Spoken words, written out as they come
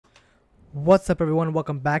What's up everyone,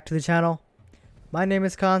 welcome back to the channel. My name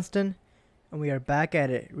is Constant and we are back at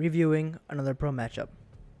it reviewing another pro matchup.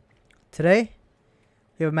 Today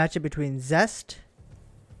we have a matchup between Zest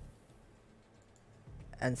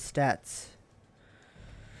and Stats.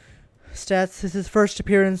 Stats is his first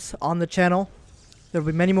appearance on the channel. There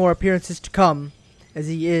will be many more appearances to come as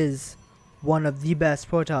he is one of the best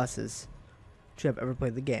Protosses to have ever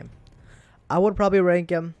played the game. I would probably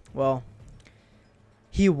rank him, well,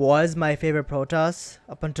 he was my favorite Protoss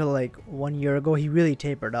up until like 1 year ago. He really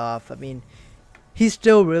tapered off. I mean, he's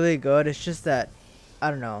still really good. It's just that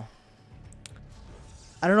I don't know.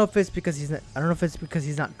 I don't know if it's because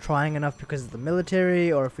he's not trying enough because of the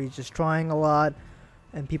military, or if he's just trying a lot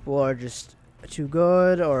and people are just too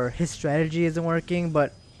good, or his strategy isn't working.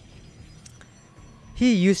 But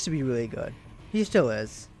he used to be really good. He still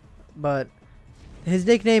is. But his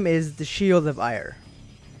nickname is the Shield of Ire.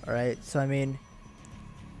 Alright, so I mean,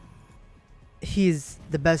 he's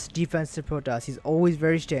the best defensive Protoss. He's always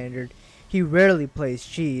very standard. He rarely plays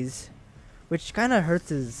cheese, which kind of hurts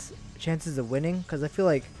his chances of winning, because I feel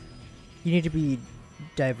like you need to be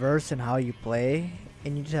diverse in how you play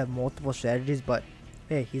and you need to have multiple strategies. But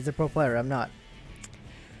hey, he's a pro player, I'm not.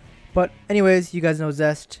 But anyways, you guys know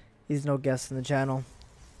Zest. He's no guest on the channel.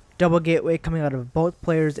 Double gateway coming out of both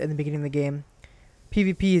players in the beginning of the game.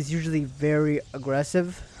 PvP is usually very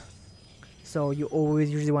aggressive, so you always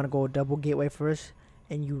usually want to go double gateway first,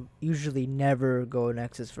 and you usually never go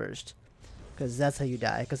Nexus first, because that's how you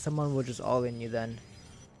die, because someone will just all in you then.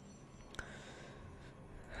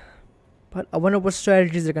 But I wonder what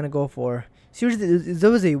strategies they're going to go for. So usually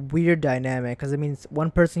there was a weird dynamic, because I mean,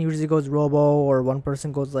 one person usually goes Robo, or one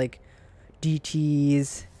person goes like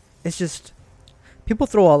DTs. It's just, people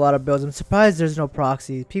throw a lot of builds. I'm surprised there's no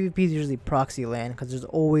proxies. PvP is usually proxy land, because there's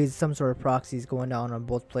always some sort of proxies going down on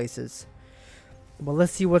both places. But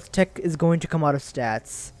let's see what tech is going to come out of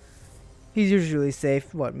Stats. He's usually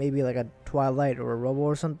safe. What, maybe like a Twilight or a Robo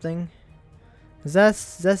or something?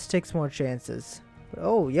 Zest takes more chances. But,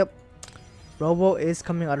 oh, yep. Robo is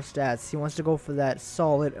coming out of Stats. He wants to go for that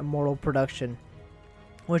solid Immortal production,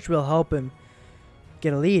 which will help him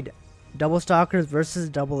get a lead. Double Stalkers versus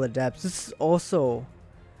double Adepts. This is also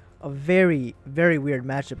a very, very weird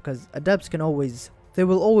matchup, because Adepts they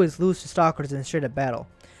will always lose to Stalkers in straight up battle.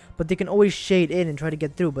 But they can always shade in and try to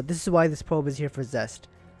get through. But this is why this probe is here for Zest.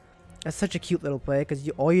 That's such a cute little play, because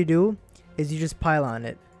all you do is you just pylon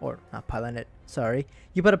it. Or, not pylon it, sorry.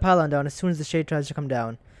 You put a pylon down as soon as the shade tries to come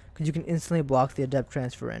down, because you can instantly block the Adept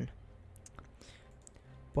transfer in.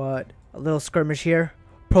 But a little skirmish here.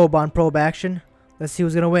 Probe on probe action. Let's see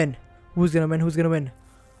who's going to win. Who's going to win? Who's going to win?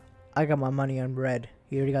 I got my money on red.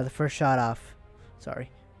 He already got the first shot off.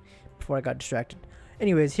 Sorry. Before I got distracted.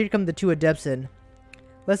 Anyways, here come the two Adepts in.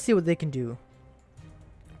 Let's see what they can do,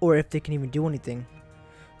 or if they can even do anything.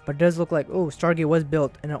 But it does look like, oh, Stargate was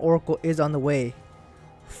built and an Oracle is on the way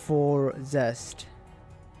for Zest.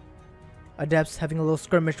 Adepts having a little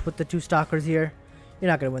skirmish with the two Stalkers here.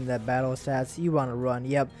 You're not going to win that battle, Stats. You want to run.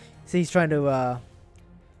 Yep. See, he's trying to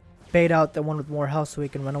bait out the one with more health so he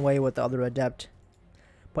can run away with the other Adept.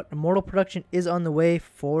 But Immortal production is on the way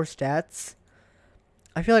for Stats.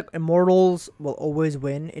 I feel like Immortals will always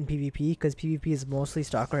win in PvP, because PvP is mostly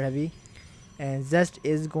Stalker heavy. And Zest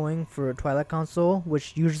is going for Twilight Console,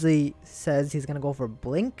 which usually says he's going to go for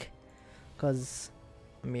Blink. Because,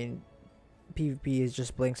 I mean, PvP is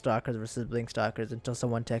just Blink Stalkers versus Blink Stalkers until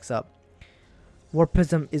someone techs up. War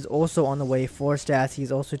Prism is also on the way for Stats.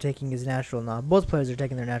 He's also taking his natural now. Both players are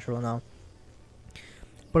taking their natural now.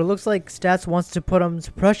 But it looks like Stats wants to put him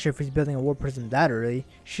to pressure if he's building a War Prism that early.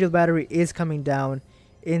 Shield Battery is coming down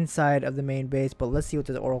inside of the main base, but let's see what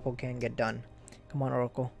the Oracle can get done. Come on,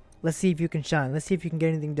 Oracle. Let's see if you can shine. Let's see if you can get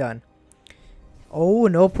anything done. Oh,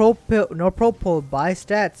 no probe pull by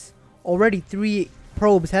Stats. Already 3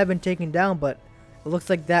 probes have been taken down, but it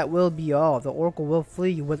looks like that will be all. The Oracle will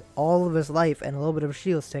flee with all of his life and a little bit of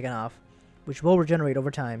shields taken off, which will regenerate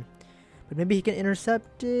over time. But maybe he can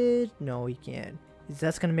intercept it. No, he can't.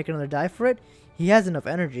 That's going to make another die for it. He has enough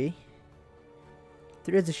energy.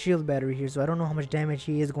 There is a shield battery here, so I don't know how much damage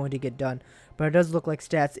he is going to get done. But it does look like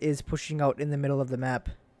Stats is pushing out in the middle of the map.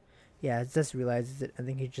 Yeah, Zest realizes it. I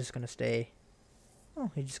think he's just going to stay. Oh,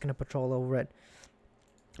 he's just going to patrol over it.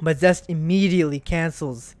 But Zest immediately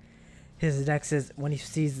cancels his Nexus when he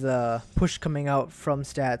sees the push coming out from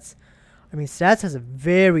Stats. I mean, Stats has a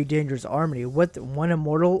very dangerous armory. With one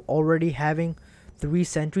Immortal already having 3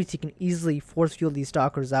 sentries, he can easily force field these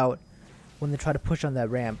Stalkers out when they try to push on that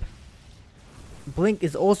ramp. Blink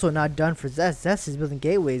is also not done for Zest. Zest is building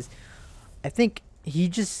gateways. I think he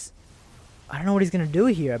just, I don't know what he's going to do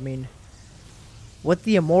here. I mean, with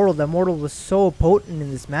the Immortal was so potent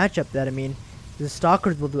in this matchup that, I mean, the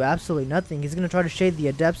Stalkers will do absolutely nothing. He's going to try to shade the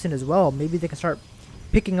Adepts in as well. Maybe they can start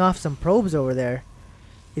picking off some probes over there.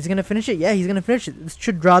 He's going to finish it? Yeah, he's going to finish it. This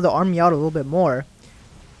should draw the army out a little bit more.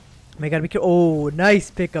 I gotta be careful. Oh, nice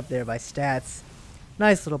pickup there by Stats.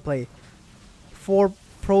 Nice little play. 4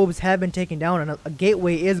 probes have been taken down, and a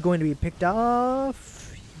gateway is going to be picked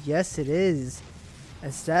off. Yes, it is.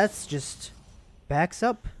 And Stats just backs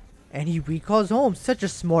up, and he recalls home. Such a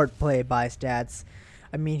smart play by Stats.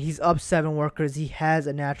 I mean, he's up 7 workers. He has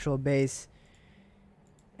a natural base.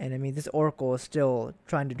 And I mean, this Oracle is still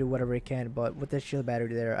trying to do whatever he can, but with this shield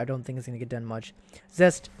battery there, I don't think it's going to get done much.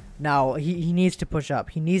 Zest, now, he needs to push up.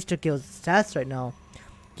 He needs to kill Stats right now.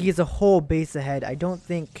 He has a whole base ahead. I don't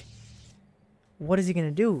think... What is he going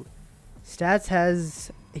to do? Stats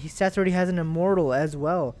already has an Immortal as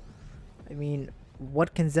well. I mean,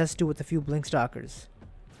 what can Zest do with a few Blink Stalkers?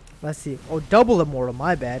 Let's see. Oh, double Immortal,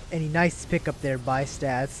 my bad. Any nice pickup there by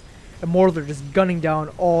Stats. Immortal just gunning down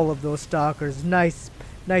all of those Stalkers. Nice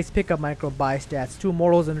pickup micro by Stats. 2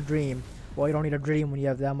 Immortals and a Dream. Well, you don't need a Dream when you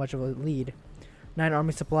have that much of a lead. 9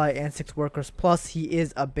 army supply and 6 workers. Plus, he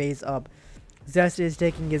is a base up. Zest is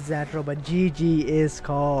taking his natural, but GG is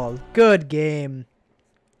called. Good game.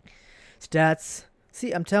 Stats.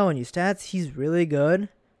 See, I'm telling you, Stats, he's really good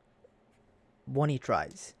when he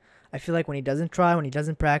tries. I feel like when he doesn't try, when he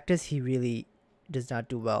doesn't practice, he really does not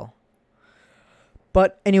do well.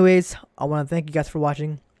 But anyways, I want to thank you guys for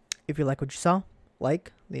watching. If you like what you saw,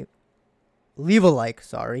 leave a like,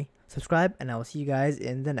 subscribe, and I will see you guys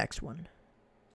in the next one.